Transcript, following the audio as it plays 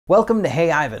Welcome to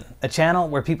Hey Ivan, a channel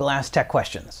where people ask tech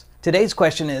questions. Today's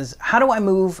question is, how do I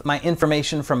move my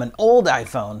information from an old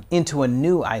iPhone into a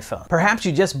new iPhone? Perhaps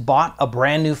you just bought a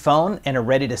brand new phone and are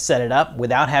ready to set it up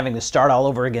without having to start all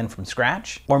over again from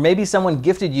scratch. Or maybe someone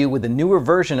gifted you with a newer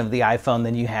version of the iPhone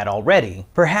than you had already.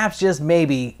 Perhaps just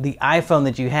maybe the iPhone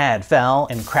that you had fell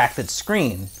and cracked its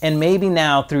screen. And maybe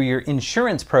now through your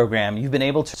insurance program, you've been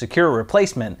able to secure a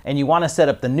replacement and you want to set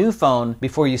up the new phone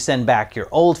before you send back your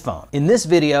old phone. In this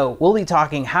video, we'll be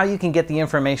talking how you can get the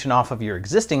information off of your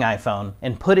existing iPhone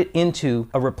and put it into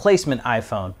a replacement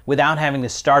iPhone without having to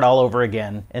start all over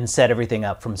again and set everything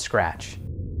up from scratch.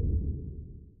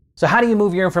 So how do you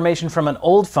move your information from an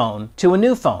old phone to a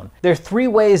new phone? There are three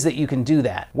ways that you can do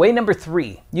that. Way number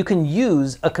three, you can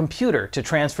use a computer to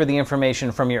transfer the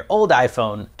information from your old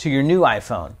iPhone to your new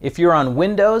iPhone. If you're on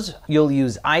Windows, you'll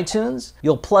use iTunes,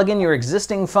 you'll plug in your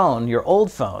existing phone, your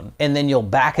old phone, and then you'll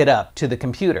back it up to the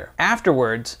computer.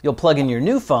 Afterwards, you'll plug in your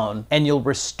new phone and you'll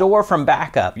restore from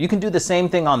backup. You can do the same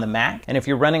thing on the Mac, and if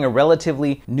you're running a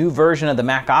relatively new version of the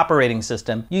Mac operating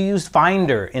system, you use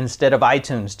Finder instead of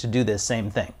iTunes to do this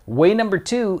same thing. Way number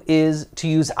two is to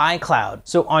use iCloud.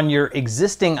 So on your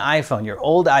existing iPhone, your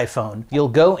old iPhone, you'll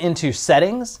go into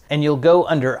settings and you'll go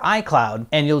under iCloud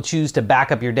and you'll choose to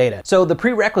back up your data. So the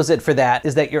prerequisite for that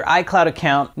is that your iCloud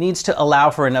account needs to allow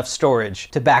for enough storage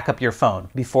to back up your phone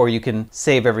before you can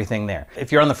save everything there.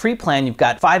 If you're on the free plan, you've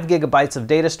got 5 gigabytes of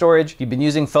data storage. You've been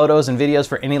using photos and videos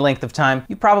for any length of time.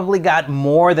 You probably got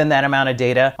more than that amount of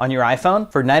data on your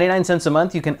iPhone. For 99 cents a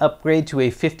month, you can upgrade to a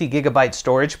 50 gigabyte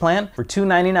storage plan. For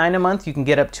 $2.99 a month, you can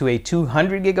get up to a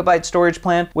 200 gigabyte storage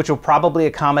plan, which will probably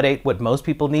accommodate what most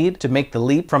people need to make the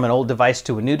leap from an old device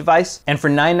to a new device. And for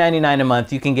 $9.99 a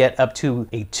month, you can get up to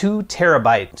a 2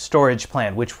 terabyte storage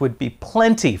plan, which would be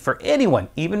plenty for anyone,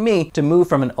 even me, to move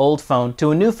from an old phone to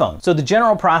a new phone. So the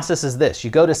general process is this: you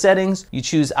go to settings, you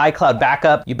choose iCloud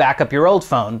backup, you back up your old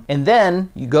phone, and then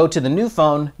you go to the new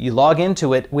phone, you log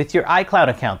into it with your iCloud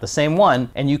account, the same one,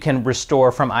 and you can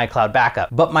restore from iCloud backup.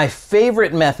 But my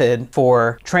favorite method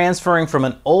for transferring from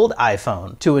an old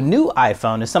iPhone to a new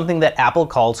iPhone is something that Apple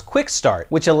calls Quick Start,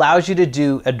 which allows you to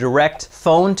do a direct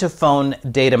phone-to-phone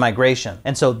data migration.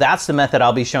 And so that's the method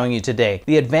I'll be showing you today.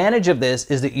 The advantage of this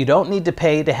is that you don't need to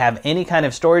pay to have any kind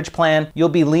of storage plan. You'll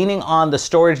be leaning on the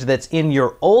storage that's in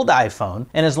your old iPhone,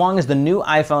 and as long as the new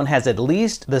iPhone has at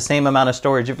least the same amount of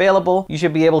storage available, you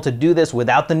should be able to do this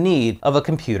without the need of a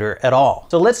computer at all.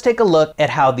 So let's take a look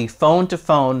at how the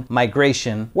phone-to-phone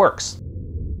migration works.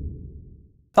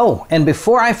 Oh, and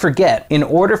before I forget, in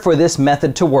order for this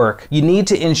method to work, you need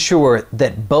to ensure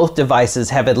that both devices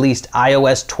have at least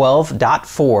iOS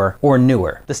 12.4 or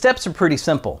newer. The steps are pretty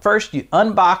simple. First, you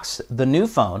unbox the new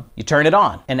phone, you turn it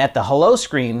on, and at the hello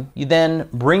screen, you then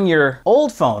bring your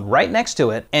old phone right next to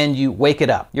it and you wake it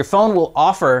up. Your phone will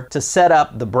offer to set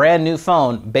up the brand new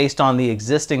phone based on the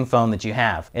existing phone that you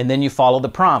have, and then you follow the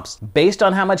prompts. Based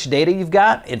on how much data you've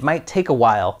got, it might take a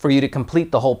while for you to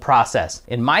complete the whole process.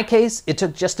 In my case, it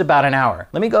took just about an hour.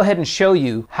 Let me go ahead and show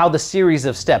you how the series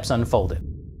of steps unfolded.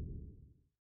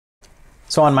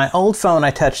 So on my old phone, I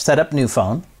touch Setup New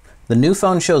Phone. The new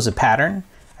phone shows a pattern.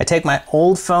 I take my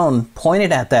old phone, point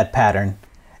it at that pattern,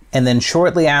 and then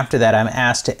shortly after that, I'm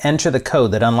asked to enter the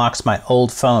code that unlocks my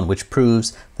old phone, which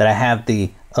proves that I have the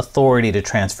authority to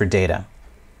transfer data.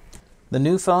 The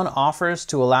new phone offers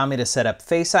to allow me to set up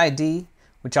Face ID,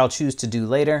 which I'll choose to do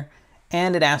later,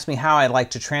 and it asks me how I'd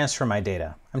like to transfer my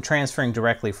data. I'm transferring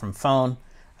directly from phone.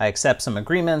 I accept some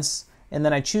agreements, and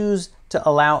then I choose to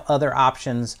allow other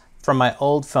options from my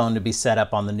old phone to be set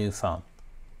up on the new phone.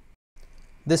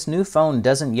 This new phone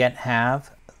doesn't yet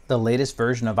have the latest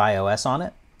version of iOS on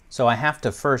it, so I have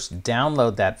to first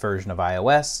download that version of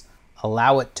iOS,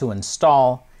 allow it to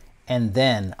install, and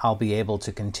then I'll be able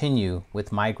to continue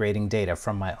with migrating data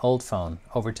from my old phone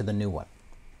over to the new one.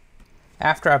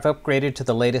 After I've upgraded to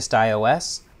the latest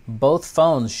iOS, both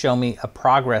phones show me a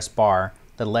progress bar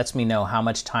that lets me know how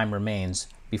much time remains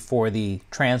before the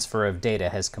transfer of data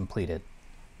has completed.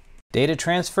 Data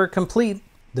transfer complete,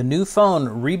 the new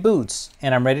phone reboots,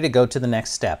 and I'm ready to go to the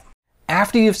next step.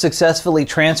 After you've successfully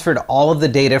transferred all of the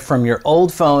data from your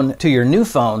old phone to your new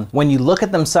phone, when you look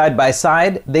at them side by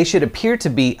side, they should appear to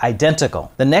be identical.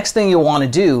 The next thing you'll want to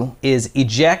do is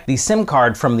eject the SIM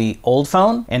card from the old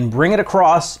phone and bring it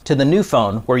across to the new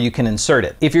phone where you can insert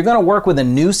it. If you're going to work with a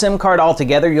new SIM card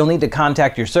altogether, you'll need to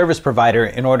contact your service provider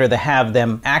in order to have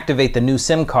them activate the new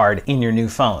SIM card in your new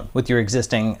phone with your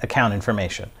existing account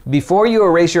information. Before you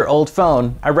erase your old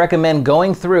phone, I recommend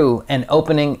going through and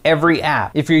opening every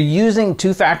app. If you're using using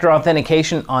two-factor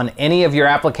authentication on any of your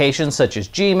applications such as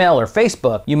Gmail or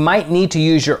Facebook, you might need to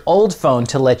use your old phone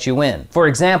to let you in. For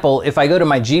example, if I go to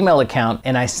my Gmail account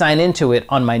and I sign into it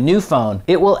on my new phone,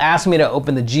 it will ask me to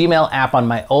open the Gmail app on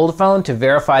my old phone to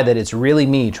verify that it's really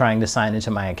me trying to sign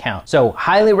into my account. So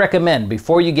highly recommend,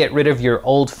 before you get rid of your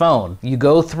old phone, you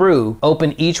go through,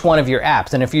 open each one of your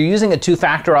apps. And if you're using a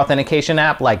two-factor authentication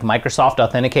app like Microsoft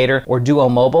Authenticator or Duo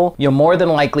Mobile, you'll more than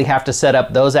likely have to set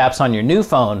up those apps on your new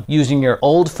phone using your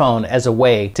old phone as a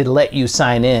way to let you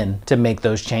sign in to make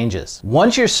those changes.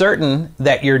 Once you're certain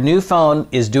that your new phone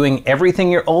is doing everything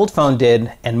your old phone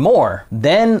did and more,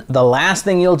 then the last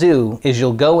thing you'll do is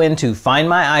you'll go into Find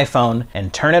My iPhone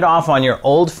and turn it off on your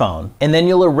old phone, and then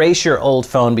you'll erase your old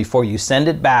phone before you send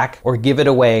it back or give it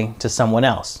away to someone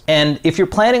else. And if you're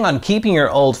planning on keeping your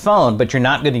old phone but you're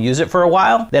not going to use it for a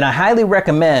while, then I highly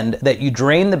recommend that you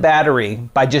drain the battery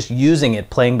by just using it,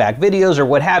 playing back videos or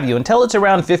what have you, until it's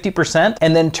around 50%,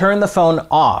 and then turn the phone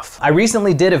off. I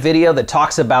recently did a video that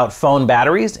talks about phone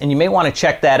batteries, and you may want to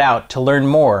check that out to learn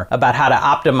more about how to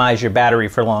optimize your battery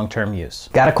for long-term use.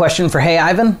 Got a question for Hey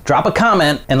Ivan? Drop a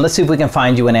comment and let's see if we can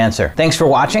find you an answer. Thanks for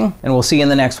watching, and we'll see you in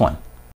the next one.